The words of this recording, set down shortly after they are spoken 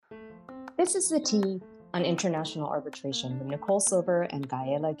This is the Tea on International Arbitration with Nicole Silver and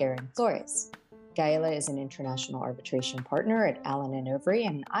Gaela Guerin Flores. Gaela is an international arbitration partner at Allen & Overy,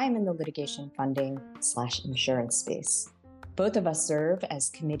 and I'm in the litigation funding/insurance space. Both of us serve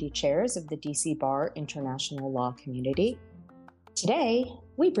as committee chairs of the DC Bar International Law Community. Today,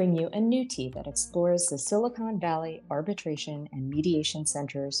 we bring you a new tea that explores the Silicon Valley Arbitration and Mediation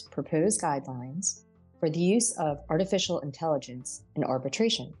Center's proposed guidelines for the use of artificial intelligence in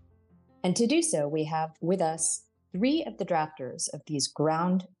arbitration. And to do so, we have with us three of the drafters of these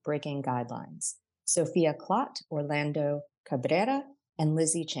groundbreaking guidelines: Sophia Klott, Orlando Cabrera, and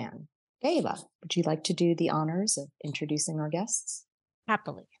Lizzie Chan. Gaela, would you like to do the honors of introducing our guests?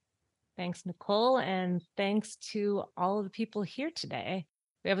 Happily. Thanks, Nicole, and thanks to all of the people here today.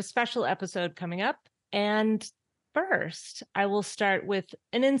 We have a special episode coming up, and first, I will start with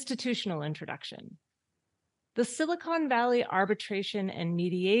an institutional introduction. The Silicon Valley Arbitration and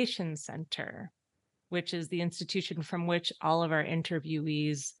Mediation Center, which is the institution from which all of our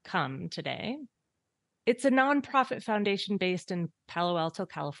interviewees come today, it's a nonprofit foundation based in Palo Alto,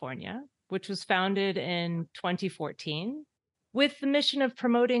 California, which was founded in 2014 with the mission of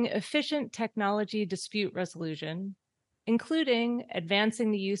promoting efficient technology dispute resolution, including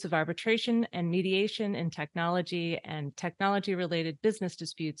advancing the use of arbitration and mediation in technology and technology-related business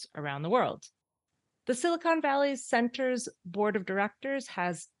disputes around the world. The Silicon Valley Center's board of directors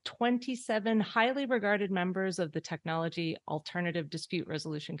has 27 highly regarded members of the technology alternative dispute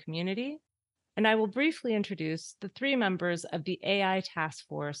resolution community, and I will briefly introduce the three members of the AI Task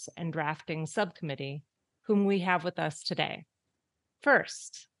Force and Drafting Subcommittee, whom we have with us today.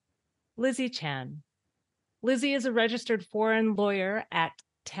 First, Lizzie Chan. Lizzie is a registered foreign lawyer at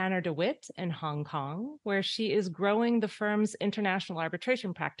Tanner DeWitt in Hong Kong, where she is growing the firm's international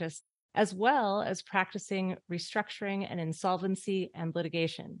arbitration practice, as well as practicing restructuring and insolvency and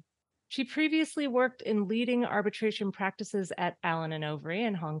litigation. She previously worked in leading arbitration practices at Allen & Overy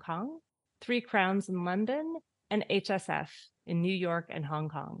in Hong Kong, Three Crowns in London, and HSF in New York and Hong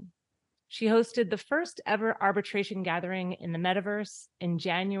Kong. She hosted the first ever arbitration gathering in the metaverse in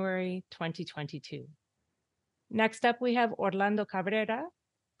January 2022. Next up, we have Orlando Cabrera,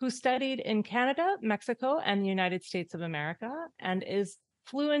 who studied in Canada, Mexico, and the United States of America, and is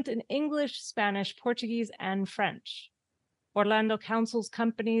fluent in English, Spanish, Portuguese, and French. Orlando counsels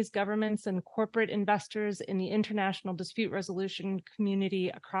companies, governments, and corporate investors in the international dispute resolution community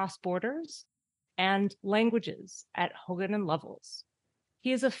across borders and languages at Hogan & Lovells.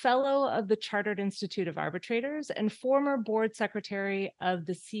 He is a fellow of the Chartered Institute of Arbitrators and former board secretary of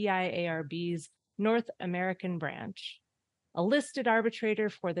the CIARB's North American branch, a listed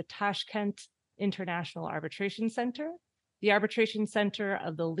arbitrator for the Tashkent International Arbitration Center, the Arbitration Center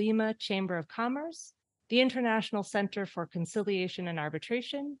of the Lima Chamber of Commerce, the International Center for Conciliation and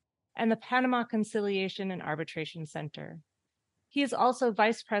Arbitration, and the Panama Conciliation and Arbitration Center. He is also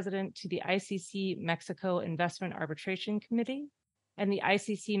vice president to the ICC Mexico Investment Arbitration Committee and the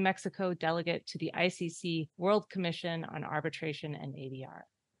ICC Mexico delegate to the ICC World Commission on Arbitration and ADR.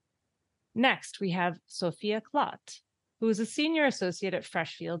 Next, we have Sophia Klott, who is a senior associate at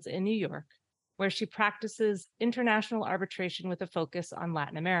Freshfields in New York, where she practices international arbitration with a focus on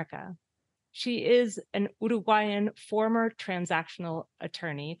Latin America. She is an Uruguayan former transactional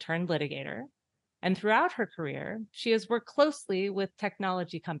attorney turned litigator, and throughout her career, she has worked closely with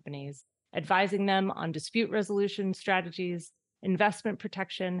technology companies, advising them on dispute resolution strategies, investment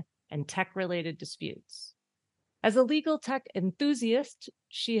protection, and tech-related disputes. As a legal tech enthusiast,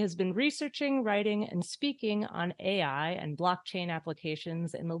 she has been researching, writing, and speaking on AI and blockchain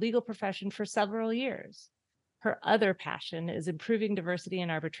applications in the legal profession for several years. Her other passion is improving diversity in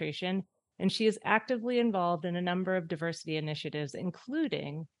arbitration, and she is actively involved in a number of diversity initiatives,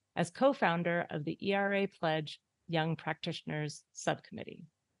 including as co-founder of the ERA Pledge Young Practitioners Subcommittee.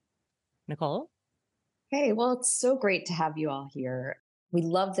 Nicole? Hey, well, it's so great to have you all here. We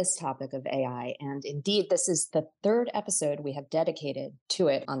love this topic of AI, and indeed, this is the third episode we have dedicated to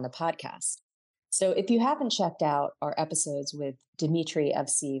it on the podcast. So if you haven't checked out our episodes with Dmitry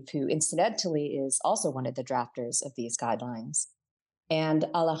Evseev, who incidentally is also one of the drafters of these guidelines, and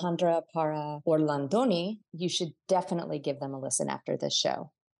Alejandra Para Orlandoni, you should definitely give them a listen after this show.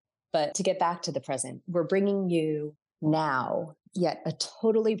 But to get back to the present, we're bringing you now yet a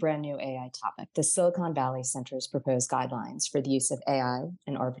totally brand new AI topic, the Silicon Valley Center's proposed guidelines for the use of AI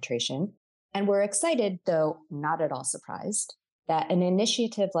in arbitration. And we're excited, though not at all surprised, that an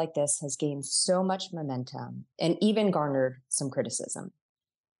initiative like this has gained so much momentum and even garnered some criticism.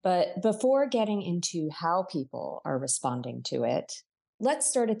 But before getting into how people are responding to it, let's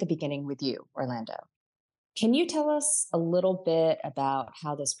start at the beginning with you, Orlando. Can you tell us a little bit about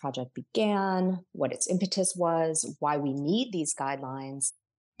how this project began, what its impetus was, why we need these guidelines,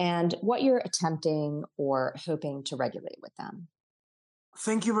 and what you're attempting or hoping to regulate with them?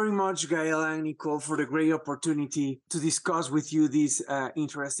 Thank you very much, Gael and Nicole, for the great opportunity to discuss with you these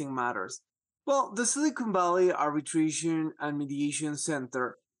interesting matters. Well, the Silicon Valley Arbitration and Mediation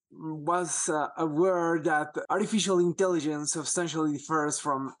Center was aware that artificial intelligence substantially differs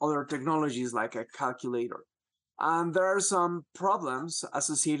from other technologies like a calculator. And there are some problems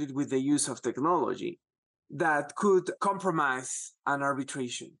associated with the use of technology that could compromise an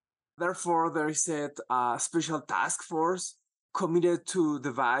arbitration. Therefore, there is a special task force committed to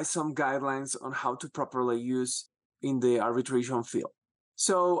devise some guidelines on how to properly use in the arbitration field.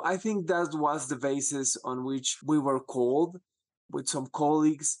 So I think that was the basis on which we were called with some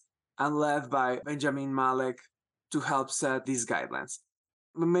colleagues and led by Benjamin Malek to help set these guidelines.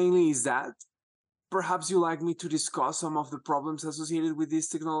 Mainly is that. Perhaps you like me to discuss some of the problems associated with this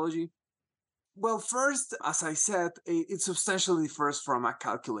technology? Well, first, as I said, it substantially differs from a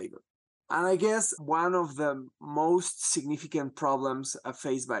calculator. And I guess one of the most significant problems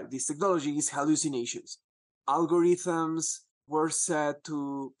faced by this technology is hallucinations. Algorithms were set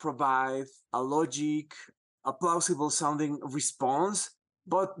to provide a logic, a plausible sounding response,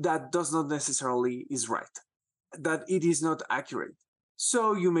 but that does not necessarily is right, that it is not accurate.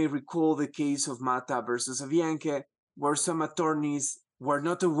 So you may recall the case of Mata versus Avianca, where some attorneys were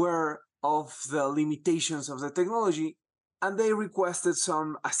not aware of the limitations of the technology, and they requested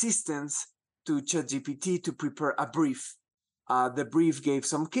some assistance to ChatGPT to prepare a brief. The brief gave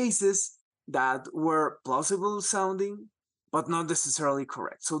some cases that were plausible sounding, but not necessarily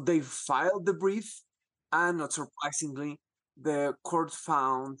correct. So they filed the brief, and not surprisingly, the court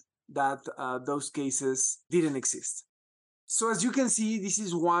found that those cases didn't exist. So as you can see, this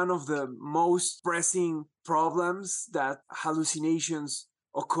is one of the most pressing problems that hallucinations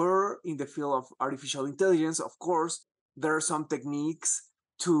occur in the field of artificial intelligence. Of course, there are some techniques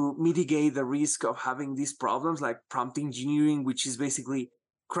to mitigate the risk of having these problems, like prompt engineering, which is basically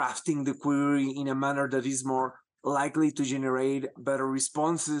crafting the query in a manner that is more likely to generate better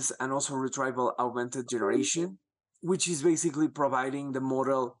responses, and also retrieval augmented generation, which is basically providing the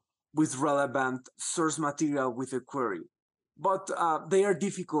model with relevant source material with a query. But they are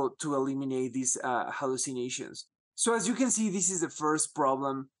difficult to eliminate these hallucinations. So as you can see, this is the first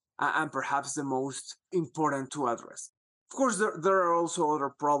problem and perhaps the most important to address. Of course, there are also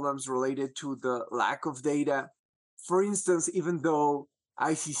other problems related to the lack of data. For instance, even though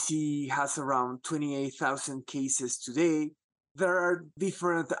ICC has around 28,000 cases today, there are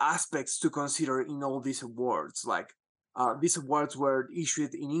different aspects to consider in all these awards. Like these awards were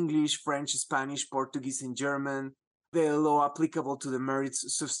issued in English, French, Spanish, Portuguese, and German. The law applicable to the merits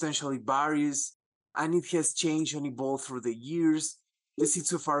substantially varies, and it has changed and evolved through the years. The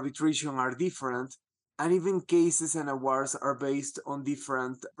seats of arbitration are different, and even cases and awards are based on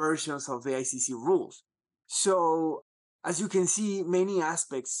different versions of the ICC rules. So, as you can see, many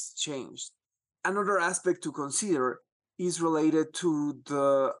aspects changed. Another aspect to consider is related to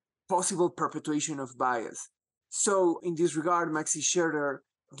the possible perpetuation of bias. So, in this regard, Maxi Scherder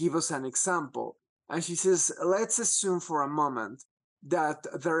give us an example. And she says, let's assume for a moment that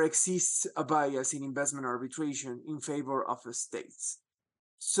there exists a bias in investment arbitration in favor of states.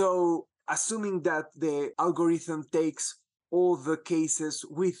 So, assuming that the algorithm takes all the cases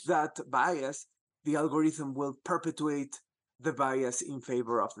with that bias, the algorithm will perpetuate the bias in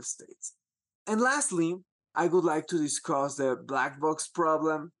favor of the states. And lastly, I would like to discuss the black box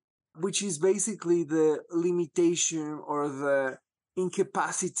problem, which is basically the limitation or the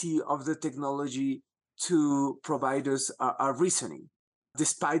incapacity of the technology to provide us a reasoning.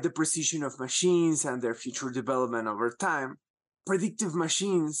 Despite the precision of machines and their future development over time, predictive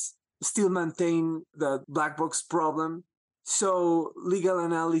machines still maintain the black box problem. So legal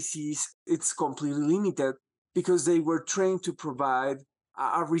analysis, it's completely limited because they were trained to provide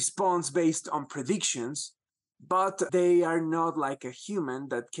a response based on predictions, but they are not like a human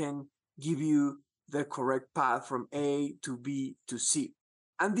that can give you the correct path from A to B to C.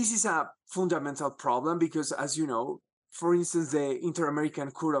 And this is a fundamental problem because, as you know, for instance, the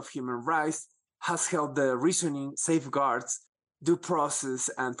Inter-American Court of Human Rights has held the reasoning safeguards due process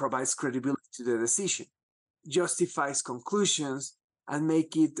and provides credibility to the decision, justifies conclusions, and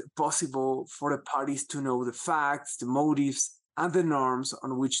make it possible for the parties to know the facts, the motives, and the norms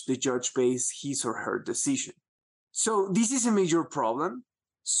on which the judge based his or her decision. So this is a major problem.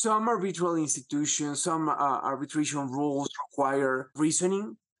 Some arbitral institutions, some arbitration rules require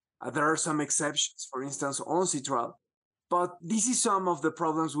reasoning. There are some exceptions, for instance, on Citral, But this is some of the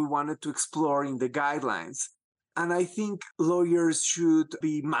problems we wanted to explore in the guidelines. And I think lawyers should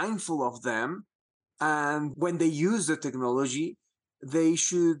be mindful of them. And when they use the technology, they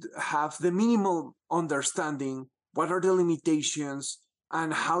should have the minimal understanding what are the limitations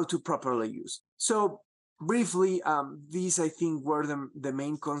and how to properly use. So briefly, these I think were the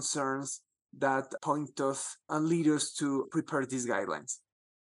main concerns that point us and lead us to prepare these guidelines.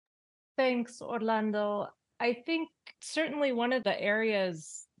 Thanks, Orlando. I think certainly one of the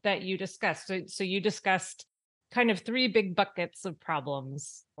areas that you discussed, so you discussed kind of three big buckets of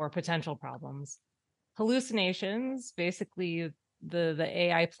problems or potential problems. Hallucinations, basically the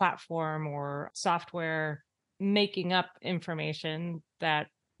AI platform or software making up information that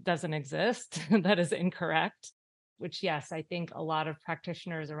doesn't exist, that is incorrect, which, yes, I think a lot of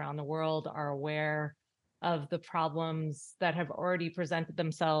practitioners around the world are aware of the problems that have already presented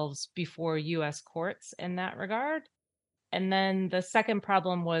themselves before US courts in that regard. And then the second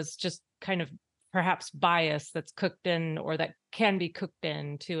problem was just kind of perhaps bias that's cooked in or that can be cooked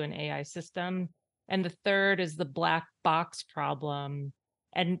into an AI system. And the third is the black box problem.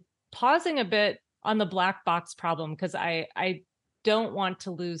 And pausing a bit on the black box problem, because I don't want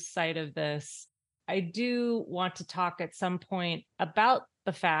to lose sight of this. I do want to talk at some point about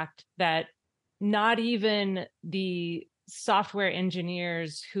the fact that not even the software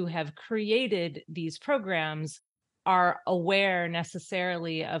engineers who have created these programs are aware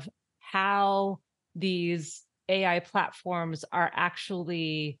necessarily of how these AI platforms are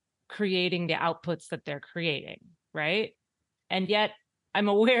actually creating the outputs that they're creating, right? And yet, I'm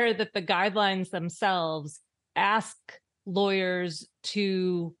aware that the guidelines themselves ask lawyers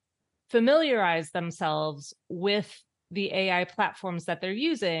to familiarize themselves with the AI platforms that they're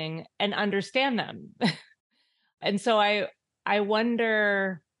using and understand them. And so I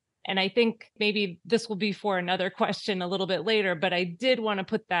wonder, and I think maybe this will be for another question a little bit later, but I did want to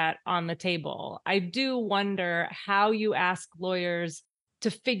put that on the table. I do wonder how you ask lawyers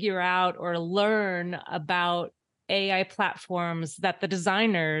to figure out or learn about AI platforms that the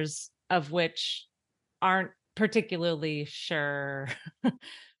designers of which aren't particularly sure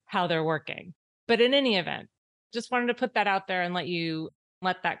how they're working. But in any event, just wanted to put that out there and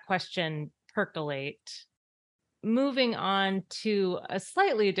let that question percolate. Moving on to a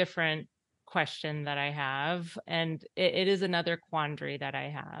slightly different question that I have, and it is another quandary that I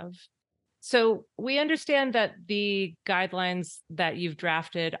have. So, we understand that the guidelines that you've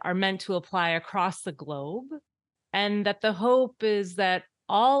drafted are meant to apply across the globe, and that the hope is that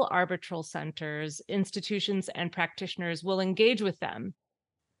all arbitral centers, institutions, and practitioners will engage with them,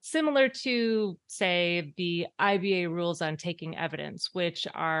 similar to, say, the IBA rules on taking evidence, which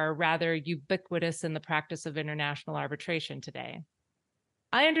are rather ubiquitous in the practice of international arbitration today.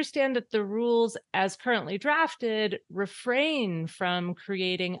 I understand that the rules, as currently drafted, refrain from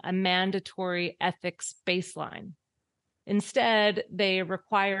creating a mandatory ethics baseline. Instead, they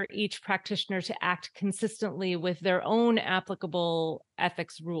require each practitioner to act consistently with their own applicable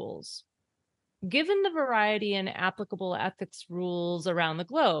ethics rules. Given the variety in applicable ethics rules around the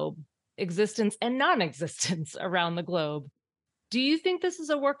globe, existence and non existence around the globe, do you think this is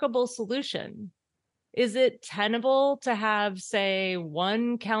a workable solution? Is it tenable to have, say,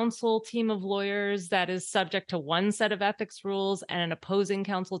 one counsel team of lawyers that is subject to one set of ethics rules and an opposing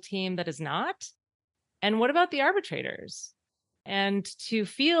counsel team that is not? And what about the arbitrators? And to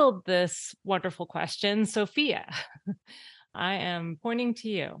field this wonderful question, Sophia, I am pointing to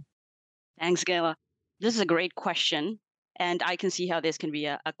you. Thanks, Gayla. This is a great question, and I can see how this can be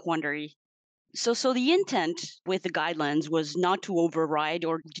a quandary. So the intent with the guidelines was not to override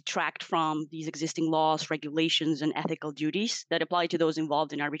or detract from these existing laws, regulations, and ethical duties that apply to those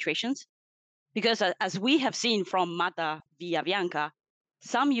involved in arbitrations. Because as we have seen from Mata via Bianca,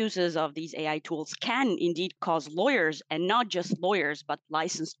 some uses of these AI tools can indeed cause lawyers, and not just lawyers, but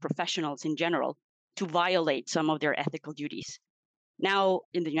licensed professionals in general, to violate some of their ethical duties. Now,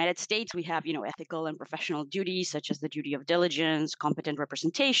 in the United States, we have, ethical and professional duties such as the duty of diligence, competent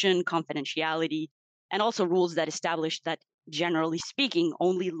representation, confidentiality, and also rules that establish that, generally speaking,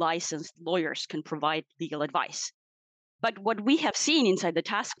 only licensed lawyers can provide legal advice. But what we have seen inside the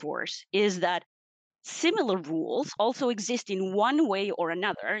task force is that similar rules also exist in one way or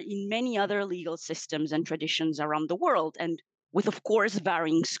another in many other legal systems and traditions around the world, and with, of course,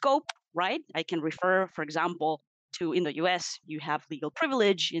 varying scope, right? I can refer, for example, to in the US, you have legal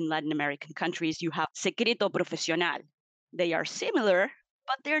privilege. In Latin American countries, you have secreto profesional. They are similar,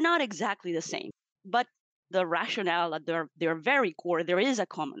 but they're not exactly the same. But the rationale at their very core, there is a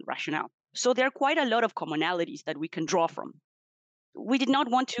common rationale. So there are quite a lot of commonalities that we can draw from. We did not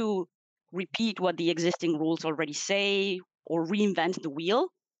want to repeat what the existing rules already say or reinvent the wheel.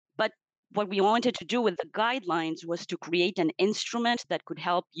 But what we wanted to do with the guidelines was to create an instrument that could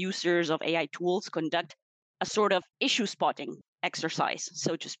help users of AI tools conduct a sort of issue spotting exercise,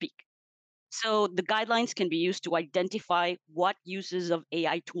 so to speak. So the guidelines can be used to identify what uses of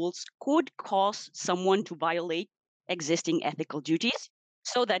AI tools could cause someone to violate existing ethical duties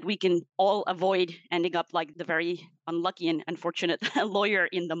so that we can all avoid ending up like the very unlucky and unfortunate lawyer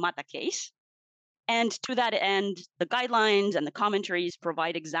in the Mata case. And to that end, the guidelines and the commentaries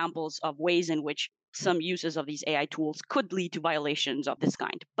provide examples of ways in which some uses of these AI tools could lead to violations of this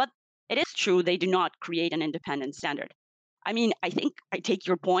kind. But it is true they do not create an independent standard. I mean, I think I take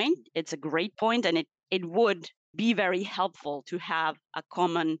your point. It's a great point, and it would be very helpful to have a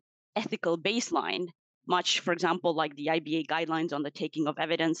common ethical baseline, much, for example, like the IBA guidelines on the taking of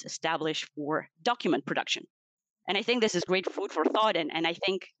evidence established for document production. And I think this is great food for thought. And I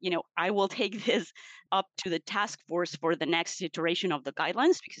think, I will take this up to the task force for the next iteration of the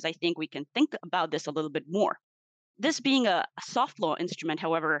guidelines, because I think we can think about this a little bit more. This being a soft law instrument,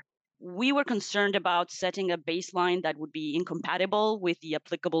 however, we were concerned about setting a baseline that would be incompatible with the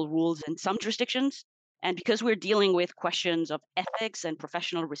applicable rules in some jurisdictions. And because we're dealing with questions of ethics and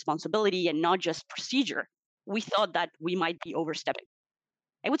professional responsibility and not just procedure, we thought that we might be overstepping.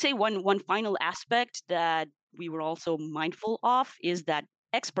 I would say one final aspect that we were also mindful of is that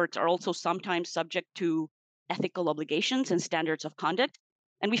experts are also sometimes subject to ethical obligations and standards of conduct.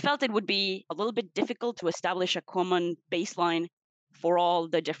 And we felt it would be a little bit difficult to establish a common baseline for all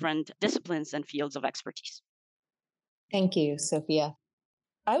the different disciplines and fields of expertise. Thank you, Sophia.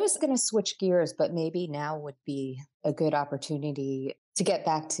 I was going to switch gears, but maybe now would be a good opportunity to get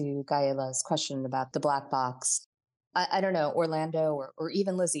back to Gaila's question about the black box. I don't know, Orlando or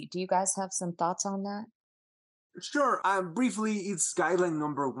even Lizzie, do you guys have some thoughts on that? Sure. Briefly, it's guideline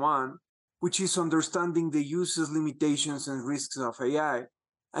number 1, which is understanding the uses, limitations, and risks of AI.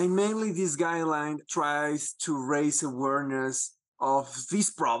 And mainly, this guideline tries to raise awareness of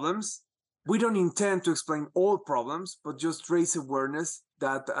these problems. We don't intend to explain all problems, but just raise awareness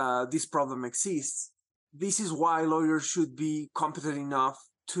that this problem exists. This is why lawyers should be competent enough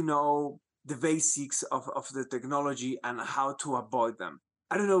to know the basics of the technology and how to avoid them.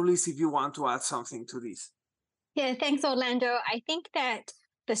 I don't know, Liz, if you want to add something to this. Yeah, thanks, Orlando. I think that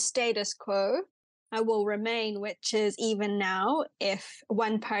the status quo will remain, which is even now, if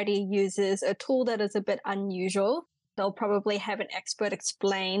one party uses a tool that is a bit unusual, they'll probably have an expert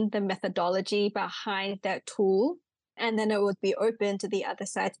explain the methodology behind that tool. And then it would be open to the other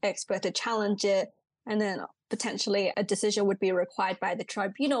side's expert to challenge it. And then potentially a decision would be required by the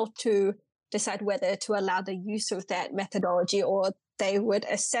tribunal to decide whether to allow the use of that methodology, or they would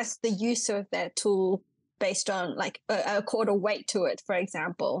assess the use of that tool based on like a quarter weight to it, for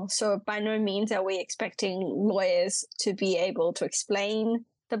example. So by no means are we expecting lawyers to be able to explain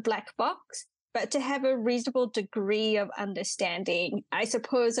the black box, but to have a reasonable degree of understanding. I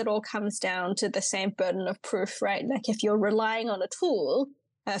suppose it all comes down to the same burden of proof, right? Like if you're relying on a tool,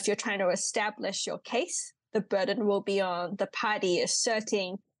 if you're trying to establish your case, the burden will be on the party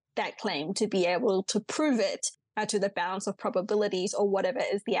asserting that claim to be able to prove it to the bounds of probabilities or whatever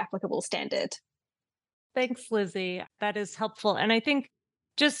is the applicable standard. Thanks, Lizzie. That is helpful. And I think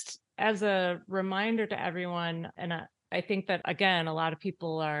just as a reminder to everyone, and I think that, again, a lot of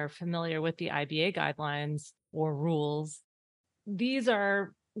people are familiar with the IBA guidelines or rules. These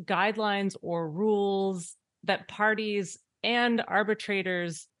are guidelines or rules that parties and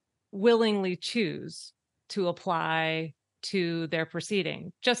arbitrators willingly choose to apply to their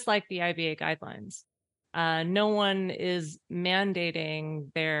proceeding, just like the IBA guidelines. No one is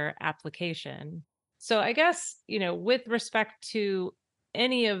mandating their application. So I guess, with respect to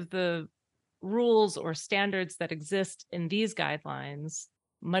any of the rules or standards that exist in these guidelines,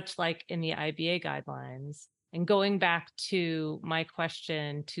 much like in the IBA guidelines, and going back to my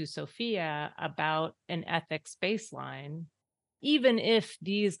question to Sophia about an ethics baseline, even if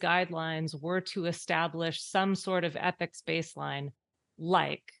these guidelines were to establish some sort of ethics baseline,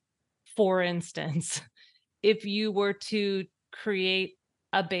 like, for instance, if you were to create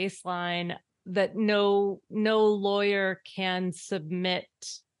a baseline that no lawyer can submit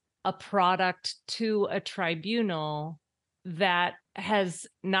a product to a tribunal that has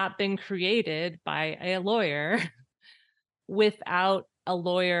not been created by a lawyer without a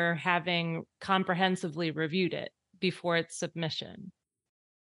lawyer having comprehensively reviewed it before its submission.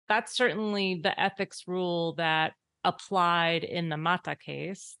 That's certainly the ethics rule that applied in the Mata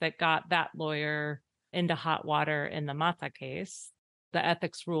case that got that lawyer into hot water in the Mata case, the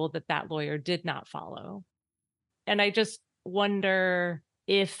ethics rule that lawyer did not follow. And I just wonder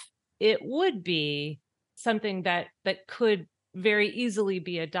if it would be something that could very easily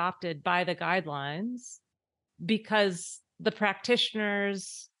be adopted by the guidelines, because the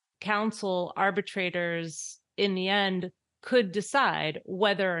practitioners, counsel, arbitrators, in the end, could decide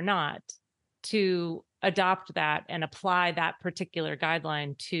whether or not to adopt that and apply that particular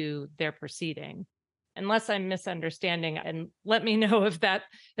guideline to their proceeding. Unless I'm misunderstanding, and let me know if that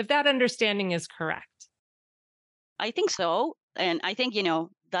understanding is correct. I think so. And I think,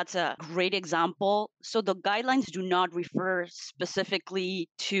 that's a great example. So the guidelines do not refer specifically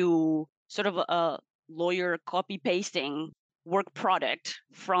to sort of a lawyer copy pasting work product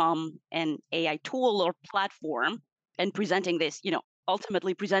from an AI tool or platform and presenting this,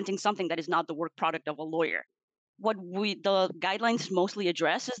 ultimately presenting something that is not the work product of a lawyer. What the guidelines mostly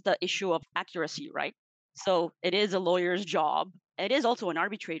address is the issue of accuracy, right? So it is a lawyer's job. It is also an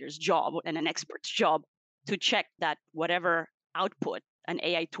arbitrator's job and an expert's job to check that whatever output an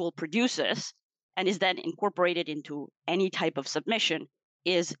AI tool produces and is then incorporated into any type of submission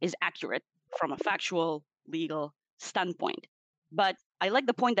is accurate from a factual, legal standpoint. But I like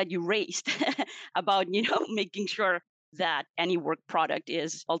the point that you raised about, making sure that any work product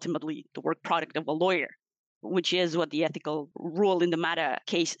is ultimately the work product of a lawyer, which is what the ethical rule in the Mata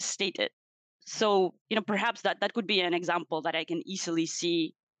case stated. So, perhaps that could be an example that I can easily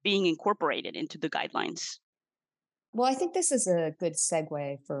see being incorporated into the guidelines. Well, I think this is a good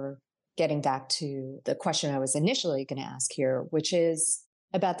segue for getting back to the question I was initially going to ask here, which is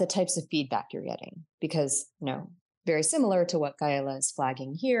about the types of feedback you're getting. Because, very similar to what Gaela is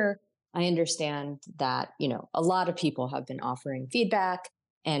flagging here, I understand that, a lot of people have been offering feedback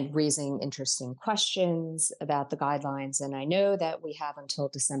and raising interesting questions about the guidelines. And I know that we have until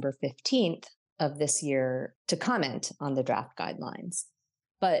December 15th of this year to comment on the draft guidelines.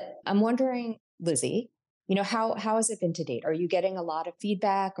 But I'm wondering, Lizzie, how has it been to date? Are you getting a lot of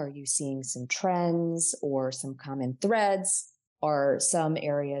feedback? Are you seeing some trends or some common threads? Are some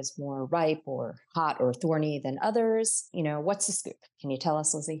areas more ripe or hot or thorny than others? What's the scoop? Can you tell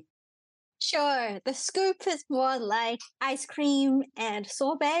us, Lizzie? Sure. The scoop is more like ice cream and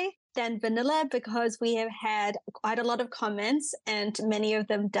sorbet than vanilla, because we have had quite a lot of comments and many of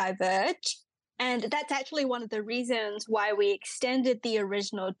them diverge. And that's actually one of the reasons why we extended the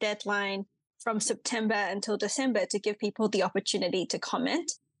original deadline from September until December, to give people the opportunity to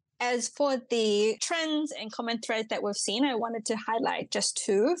comment. As for the trends and comment threads that we've seen, I wanted to highlight just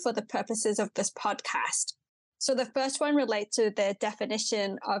two for the purposes of this podcast. So the first one relates to the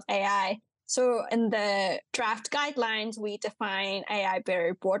definition of AI. So in the draft guidelines, we define AI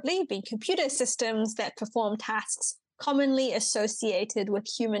very broadly, being computer systems that perform tasks commonly associated with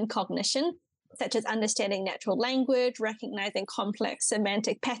human cognition, such as understanding natural language, recognizing complex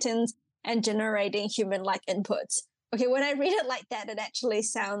semantic patterns, and generating human-like inputs. Okay, when I read it like that, it actually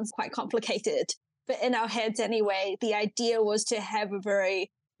sounds quite complicated. But in our heads anyway, the idea was to have a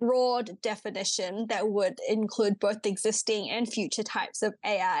very broad definition that would include both existing and future types of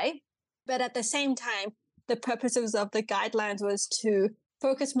AI. But at the same time, the purposes of the guidelines was to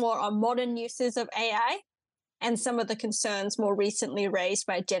focus more on modern uses of AI and some of the concerns more recently raised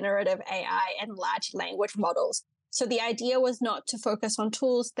by generative AI and large language models. So the idea was not to focus on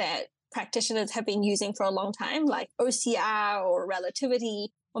tools that practitioners have been using for a long time, like OCR or relativity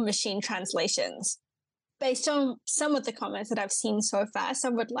or machine translations. Based on some of the comments that I've seen so far,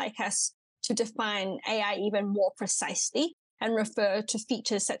 some would like us to define AI even more precisely and refer to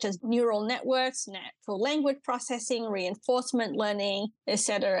features such as neural networks, natural language processing, reinforcement learning,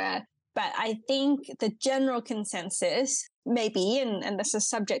 etc. But I think the general consensus may be, and this is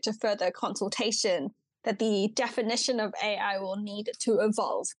subject to further consultation, that the definition of AI will need to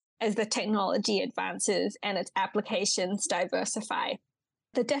evolve as the technology advances and its applications diversify.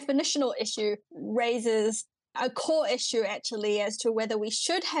 The definitional issue raises a core issue, actually, as to whether we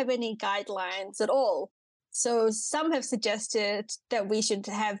should have any guidelines at all. So some have suggested that we should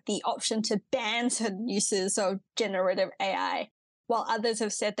have the option to ban certain uses of generative AI, while others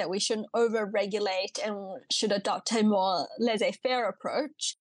have said that we shouldn't over-regulate and should adopt a more laissez-faire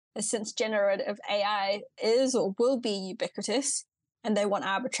approach, since generative AI is or will be ubiquitous, and they want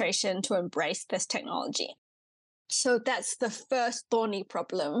arbitration to embrace this technology. So that's the first thorny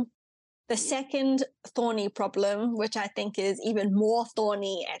problem. The second thorny problem, which I think is even more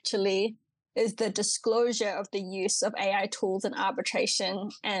thorny actually, is the disclosure of the use of AI tools in arbitration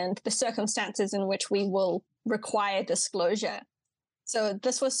and the circumstances in which we will require disclosure. So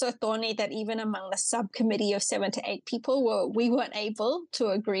this was so thorny that even among the subcommittee of 7 to 8 people, we weren't able to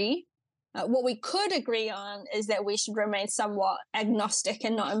agree. What we could agree on is that we should remain somewhat agnostic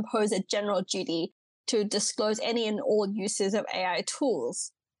and not impose a general duty to disclose any and all uses of AI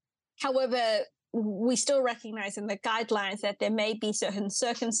tools. However, we still recognize in the guidelines that there may be certain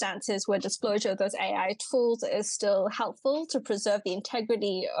circumstances where disclosure of those AI tools is still helpful to preserve the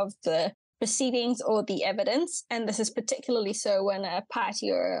integrity of the proceedings or the evidence. And this is particularly so when a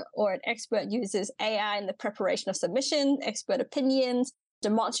party or an expert uses AI in the preparation of submission, expert opinions,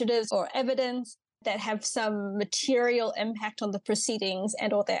 demonstratives, or evidence that have some material impact on the proceedings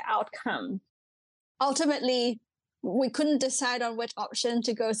and or their outcome. Ultimately, we couldn't decide on which option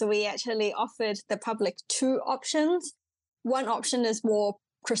to go, so we actually offered the public two options. One option is more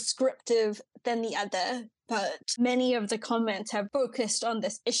prescriptive than the other, but many of the comments have focused on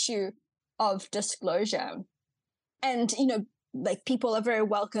this issue of disclosure. And, like people are very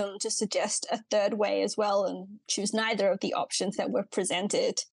welcome to suggest a third way as well and choose neither of the options that were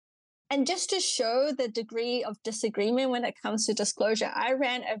presented. And just to show the degree of disagreement when it comes to disclosure, I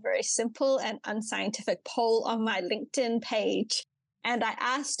ran a very simple and unscientific poll on my LinkedIn page. And I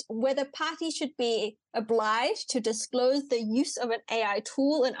asked whether parties should be obliged to disclose the use of an AI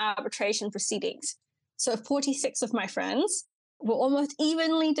tool in arbitration proceedings. So 46 of my friends were almost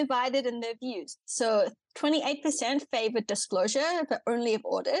evenly divided in their views. So 28% favored disclosure, but only if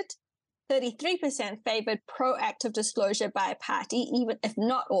ordered. 33% favored proactive disclosure by a party, even if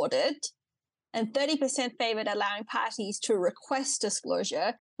not ordered. And 30% favored allowing parties to request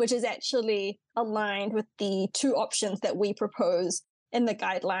disclosure, which is actually aligned with the two options that we propose in the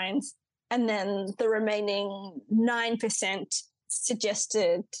guidelines. And then the remaining 9%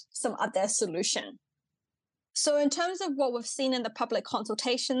 suggested some other solution. So in terms of what we've seen in the public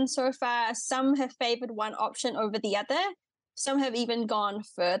consultation so far, some have favored one option over the other. Some have even gone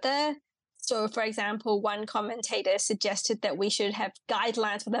further. So, for example, one commentator suggested that we should have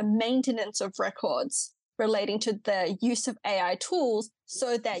guidelines for the maintenance of records relating to the use of AI tools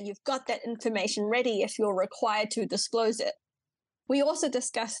so that you've got that information ready if you're required to disclose it. We also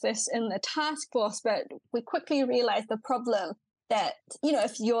discussed this in the task force, but we quickly realized the problem that,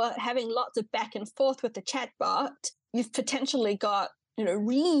 if you're having lots of back and forth with the chatbot, you've potentially got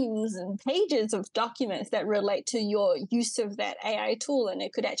reams and pages of documents that relate to your use of that AI tool, and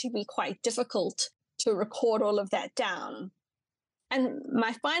it could actually be quite difficult to record all of that down. And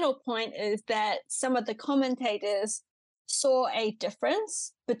my final point is that some of the commentators saw a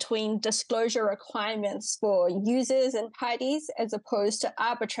difference between disclosure requirements for users and parties as opposed to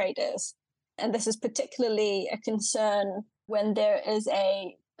arbitrators. And this is particularly a concern when there is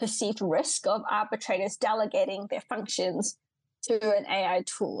a perceived risk of arbitrators delegating their functions to an AI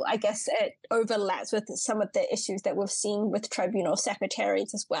tool. I guess it overlaps with some of the issues that we've seen with tribunal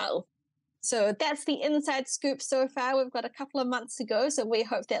secretaries as well. So that's the inside scoop so far. We've got a couple of months to go, so we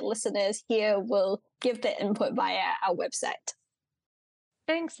hope that listeners here will give their input via our website.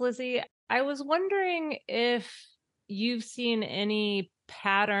 Thanks, Lizzie. I was wondering if you've seen any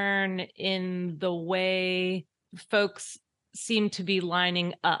pattern in the way folks seem to be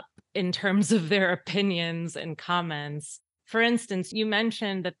lining up in terms of their opinions and comments. For instance, you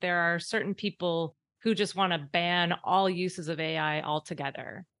mentioned that there are certain people who just want to ban all uses of AI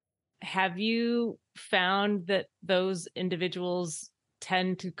altogether. Have you found that those individuals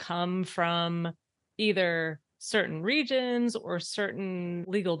tend to come from either certain regions or certain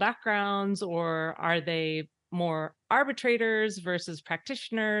legal backgrounds, or are they more arbitrators versus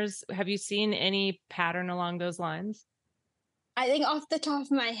practitioners? Have you seen any pattern along those lines? I think off the top of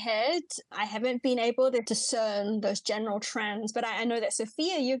my head, I haven't been able to discern those general trends, but I know that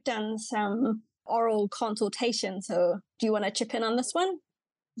Sophia, you've done some oral consultation. So do you want to chip in on this one?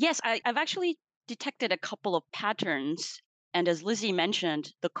 Yes, I've actually detected a couple of patterns. And as Lizzie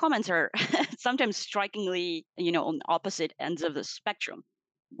mentioned, the comments are sometimes strikingly, on opposite ends of the spectrum.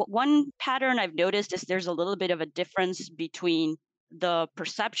 But one pattern I've noticed is there's a little bit of a difference between the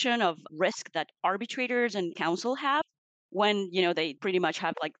perception of risk that arbitrators and counsel have when, they pretty much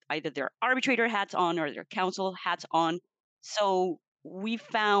have like either their arbitrator hats on or their counsel hats on. So we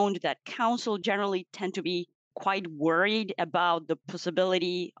found that counsel generally tend to be quite worried about the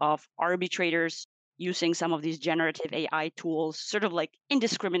possibility of arbitrators using some of these generative AI tools, sort of like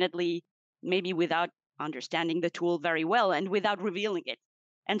indiscriminately, maybe without understanding the tool very well and without revealing it.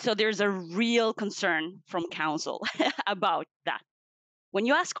 And so there's a real concern from counsel about that. When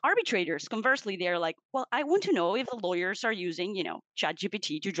you ask arbitrators, conversely, they're like, well, I want to know if the lawyers are using,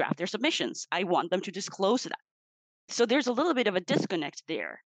 ChatGPT to draft their submissions. I want them to disclose that. So there's a little bit of a disconnect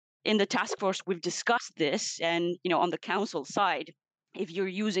there. In the task force, we've discussed this, and on the counsel side, if you're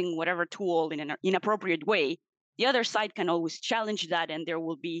using whatever tool in an inappropriate way, the other side can always challenge that, and there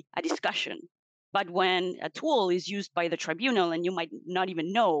will be a discussion. But when a tool is used by the tribunal and you might not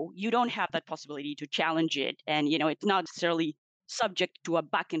even know, you don't have that possibility to challenge it, and it's not necessarily subject to a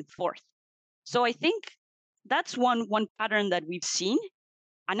back and forth. So I think that's one pattern that we've seen.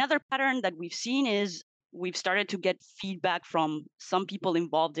 Another pattern that we've seen is we've started to get feedback from some people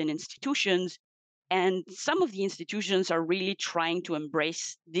involved in institutions, and some of the institutions are really trying to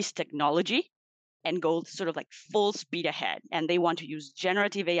embrace this technology and go sort of like full speed ahead. And they want to use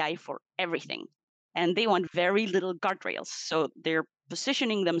generative AI for everything. And they want very little guardrails. So they're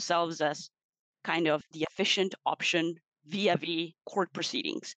positioning themselves as kind of the efficient option vis-a-vis court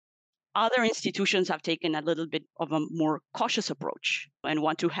proceedings. Other institutions have taken a little bit of a more cautious approach and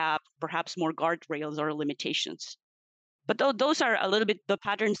want to have perhaps more guardrails or limitations. But those are a little bit the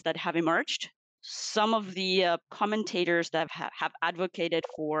patterns that have emerged. Some of the commentators that have advocated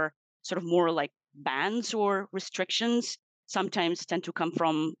for sort of more like bans or restrictions sometimes tend to come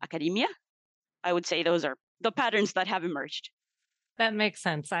from academia. I would say those are the patterns that have emerged. That makes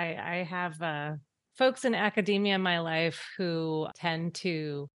sense. I have folks in academia in my life who tend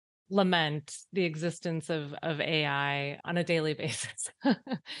to lament the existence of AI on a daily basis.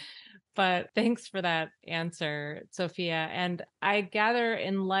 But thanks for that answer, Sophia. And I gather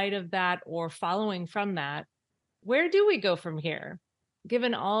in light of that or following from that, where do we go from here?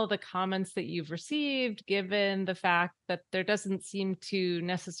 Given all the comments that you've received, given the fact that there doesn't seem to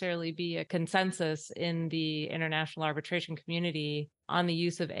necessarily be a consensus in the international arbitration community on the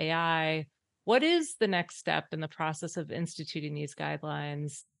use of AI, what is the next step in the process of instituting these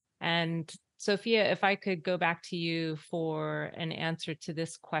guidelines? And Sophia, if I could go back to you for an answer to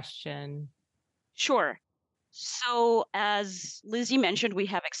this question. Sure. So, as Lizzie mentioned, we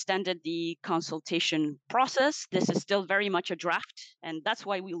have extended the consultation process. This is still very much a draft, and that's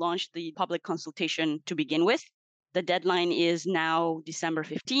why we launched the public consultation to begin with. The deadline is now December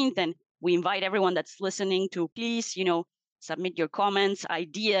 15th, and we invite everyone that's listening to please, submit your comments,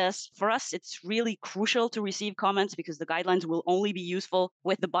 ideas. For us, it's really crucial to receive comments because the guidelines will only be useful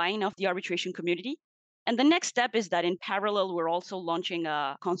with the buy-in of the arbitration community. And the next step is that in parallel, we're also launching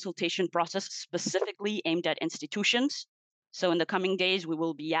a consultation process specifically aimed at institutions. So in the coming days, we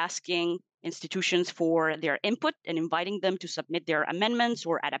will be asking institutions for their input and inviting them to submit their amendments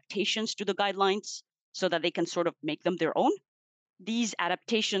or adaptations to the guidelines so that they can sort of make them their own. These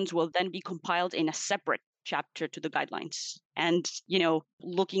adaptations will then be compiled in a separate chapter to the guidelines. And,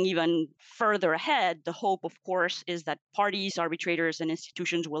 looking even further ahead, the hope, of course, is that parties, arbitrators, and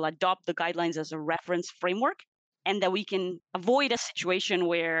institutions will adopt the guidelines as a reference framework and that we can avoid a situation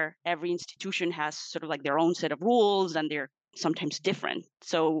where every institution has sort of like their own set of rules and they're sometimes different.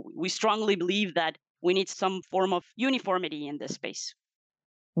 So we strongly believe that we need some form of uniformity in this space.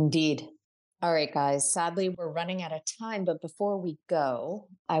 Indeed. All right, guys, sadly, we're running out of time. But before we go,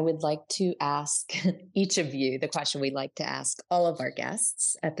 I would like to ask each of you the question we like to ask all of our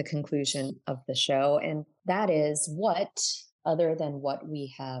guests at the conclusion of the show. And that is, what, other than what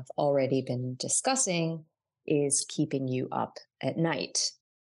we have already been discussing, is keeping you up at night?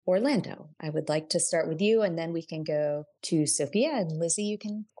 Orlando, I would like to start with you, and then we can go to Sophia, and Lizzie, you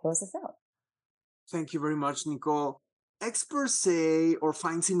can close us out. Thank you very much, Nicole. Experts say or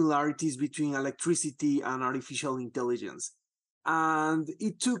find similarities between electricity and artificial intelligence. And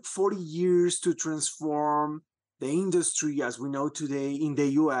it took 40 years to transform the industry as we know today in the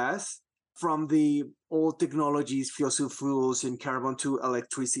US from the old technologies, fossil fuels, and carbon to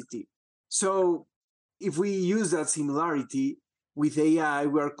electricity. So if we use that similarity with AI,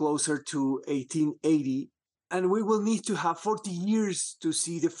 we are closer to 1880. And we will need to have 40 years to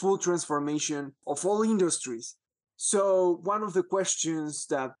see the full transformation of all industries. So one of the questions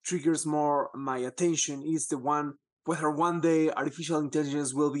that triggers more my attention is the one whether one day artificial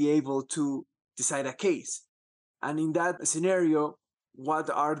intelligence will be able to decide a case. And in that scenario, what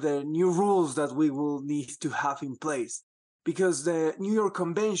are the new rules that we will need to have in place? Because the New York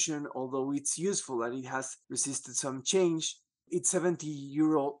Convention, although it's useful and it has resisted some change, it's a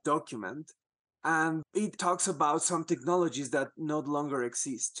 70-year-old document. And it talks about some technologies that no longer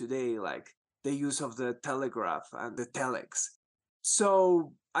exist today, like the use of the telegraph and the telex.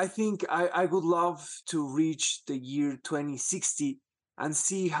 So I think I would love to reach the year 2060 and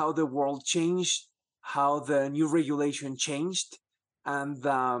see how the world changed, how the new regulation changed. And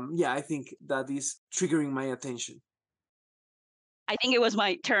I think that is triggering my attention. I think it was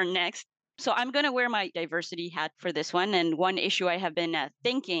my turn next. So I'm going to wear my diversity hat for this one. And one issue I have been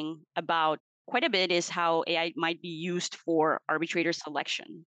thinking about quite a bit is how AI might be used for arbitrator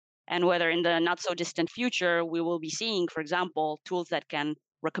selection, and whether in the not so distant future we will be seeing, for example, tools that can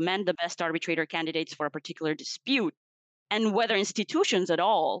recommend the best arbitrator candidates for a particular dispute, and whether institutions at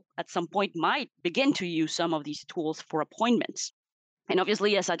all at some point might begin to use some of these tools for appointments. And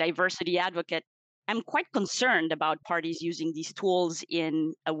obviously, as a diversity advocate, I'm quite concerned about parties using these tools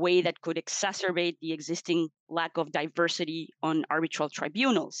in a way that could exacerbate the existing lack of diversity on arbitral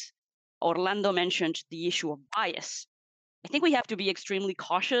tribunals. Orlando mentioned the issue of bias. I think we have to be extremely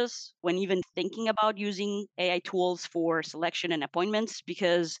cautious when even thinking about using AI tools for selection and appointments,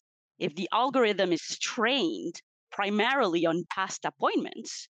 because if the algorithm is trained primarily on past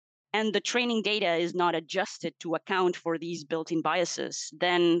appointments and the training data is not adjusted to account for these built in biases,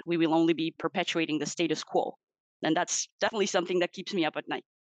 then we will only be perpetuating the status quo. And that's definitely something that keeps me up at night.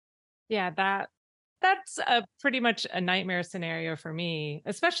 Yeah, that's a pretty much a nightmare scenario for me,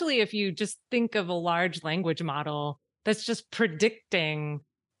 especially if you just think of a large language model that's just predicting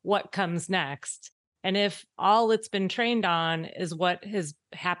what comes next. And if all it's been trained on is what has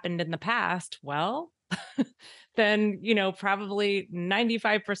happened in the past, well, then, probably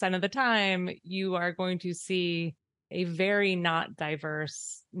 95% of the time you are going to see a very not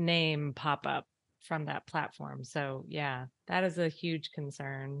diverse name pop up from that platform. So, yeah, that is a huge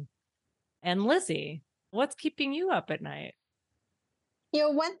concern. And Lizzie, what's keeping you up at night?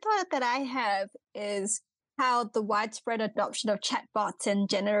 One thought that I have is how the widespread adoption of chatbots and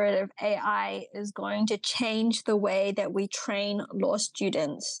generative AI is going to change the way that we train law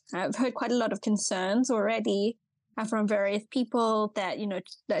students. I've heard quite a lot of concerns already from various people that,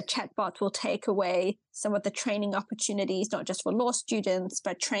 the chatbots will take away some of the training opportunities, not just for law students,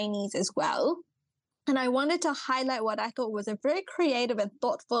 but trainees as well. And I wanted to highlight what I thought was a very creative and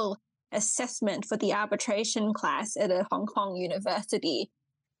thoughtful assessment for the arbitration class at a Hong Kong university.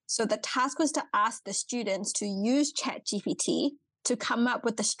 So the task was to ask the students to use ChatGPT to come up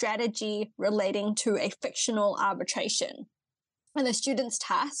with a strategy relating to a fictional arbitration. And the students'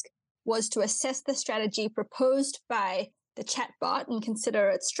 task was to assess the strategy proposed by the chatbot and consider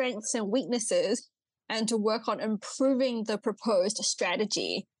its strengths and weaknesses, and to work on improving the proposed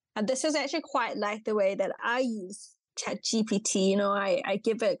strategy. And this is actually quite like the way that I use ChatGPT. I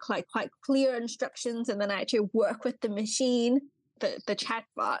give it quite clear instructions, and then I actually work with the machine, the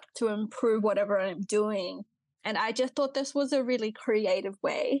chatbot, to improve whatever I'm doing. And I just thought this was a really creative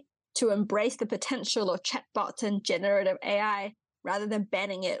way to embrace the potential of chatbots and generative AI rather than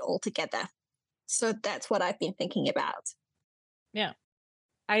banning it altogether. So that's what I've been thinking about. Yeah.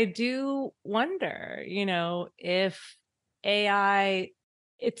 I do wonder, if AI,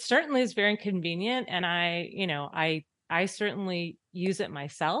 it certainly is very convenient. And I certainly use it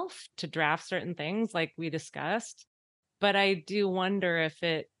myself to draft certain things like we discussed. But I do wonder if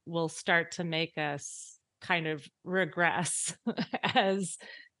it will start to make us kind of regress as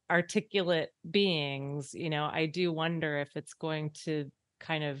articulate beings. I do wonder if it's going to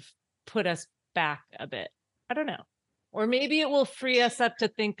kind of put us back a bit. I don't know. Or maybe it will free us up to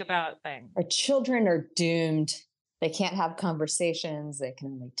think about things. Our children are doomed. They can't have conversations. They can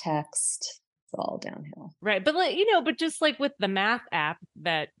only text. It's all downhill. Right. But but just like with the math app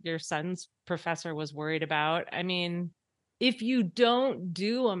that your son's professor was worried about, I mean, if you don't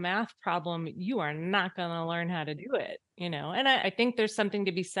do a math problem, you are not going to learn how to do it, And I think there's something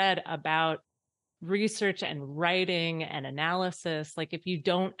to be said about research and writing and analysis. Like if you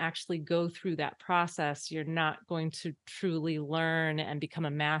don't actually go through that process, you're not going to truly learn and become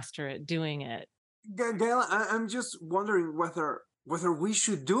a master at doing it. Gail, I'm just wondering whether we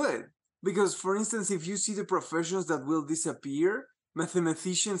should do it. Because, for instance, if you see the professions that will disappear,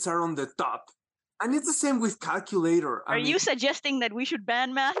 mathematicians are on the top. And it's the same with calculator. Are you suggesting that we should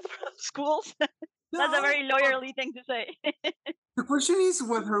ban math from schools? That's a very lawyerly thing to say. The question is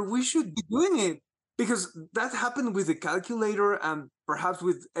whether we should be doing it, because that happened with the calculator and perhaps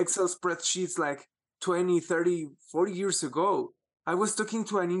with Excel spreadsheets like 20, 30, 40 years ago. I was talking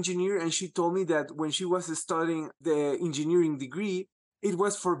to an engineer and she told me that when she was studying the engineering degree, it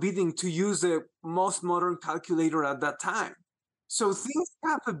was forbidden to use the most modern calculator at that time. So things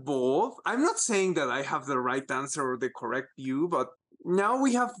have evolved. I'm not saying that I have the right answer or the correct view, but now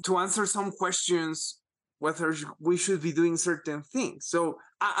we have to answer some questions whether we should be doing certain things. So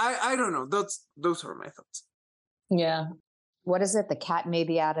I don't know. Those are my thoughts. Yeah. What is it? The cat may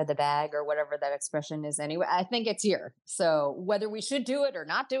be out of the bag, or whatever that expression is anyway. I think it's here. So whether we should do it or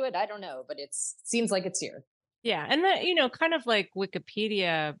not do it, I don't know, but it seems like it's here. Yeah. And that, kind of like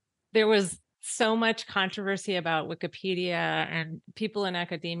Wikipedia, there was so much controversy about Wikipedia, and people in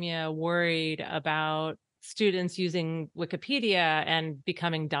academia worried about students using Wikipedia and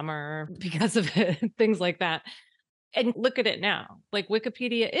becoming dumber because of it, things like that. And look at it now. Like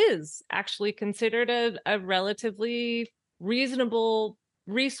Wikipedia is actually considered a relatively reasonable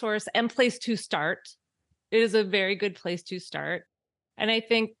resource and place to start. It is a very good place to start. And I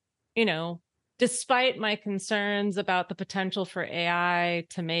think, despite my concerns about the potential for AI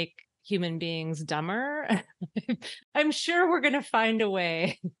to make human beings dumber. I'm sure we're going to find a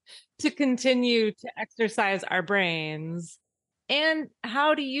way to continue to exercise our brains and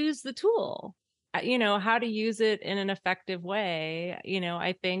how to use the tool, how to use it in an effective way.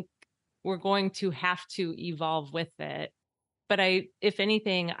 I think we're going to have to evolve with it. But if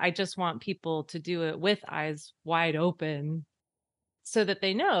anything, I just want people to do it with eyes wide open so that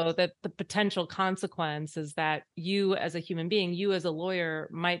they know that the potential consequence is that you as a human being, you as a lawyer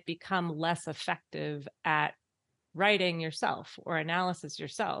might become less effective at writing yourself or analysis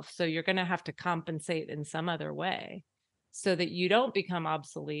yourself. So you're going to have to compensate in some other way so that you don't become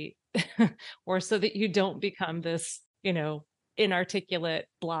obsolete or so that you don't become this, inarticulate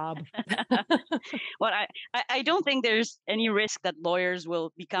blob. Well, I don't think there's any risk that lawyers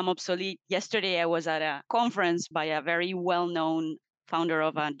will become obsolete. Yesterday, I was at a conference by a very well-known founder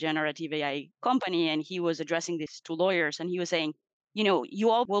of a generative AI company, and he was addressing this to lawyers, and he was saying, you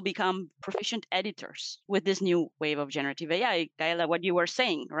all will become proficient editors with this new wave of generative AI, Gaela, what you were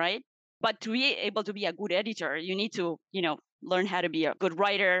saying, right? But to be able to be a good editor, you need to, learn how to be a good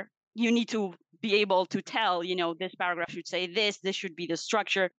writer. You need to be able to tell, this paragraph should say this should be the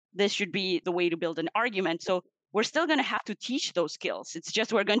structure, this should be the way to build an argument. So we're still going to have to teach those skills. It's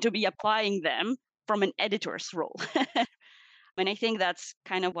just we're going to be applying them from an editor's role. And I think that's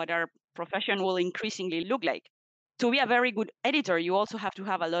kind of what our profession will increasingly look like. To be a very good editor, you also have to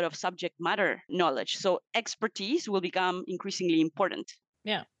have a lot of subject matter knowledge. So expertise will become increasingly important.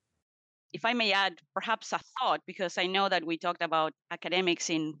 Yeah. If I may add perhaps a thought, because I know that we talked about academics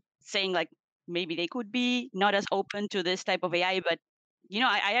in saying like maybe they could be not as open to this type of AI, but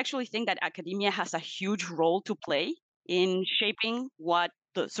I actually think that academia has a huge role to play in shaping what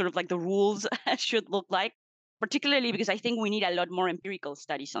the sort of like the rules should look like, particularly because I think we need a lot more empirical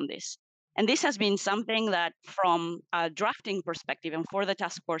studies on this. And this has been something that from a drafting perspective and for the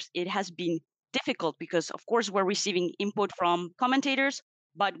task force, it has been difficult because of course we're receiving input from commentators,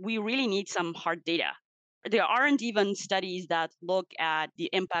 but we really need some hard data. There aren't even studies that look at the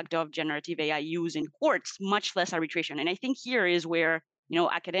impact of generative AI use in courts, much less arbitration. And I think here is where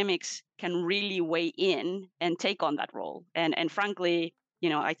academics can really weigh in and take on that role. And frankly,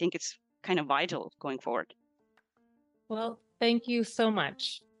 I think it's kind of vital going forward. Well, thank you so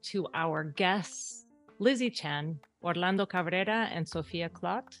much to our guests, Lizzie Chen, Orlando Cabrera, and Sofia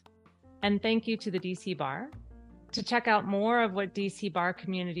Clot. And thank you to the DC Bar. To check out more of what DC Bar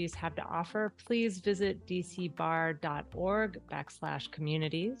communities have to offer, please visit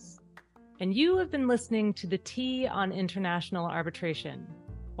dcbar.org/communities. And you have been listening to the Tea on International Arbitration.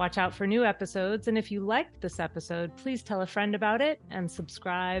 Watch out for new episodes, and if you liked this episode, please tell a friend about it and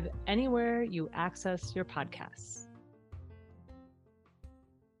subscribe anywhere you access your podcasts.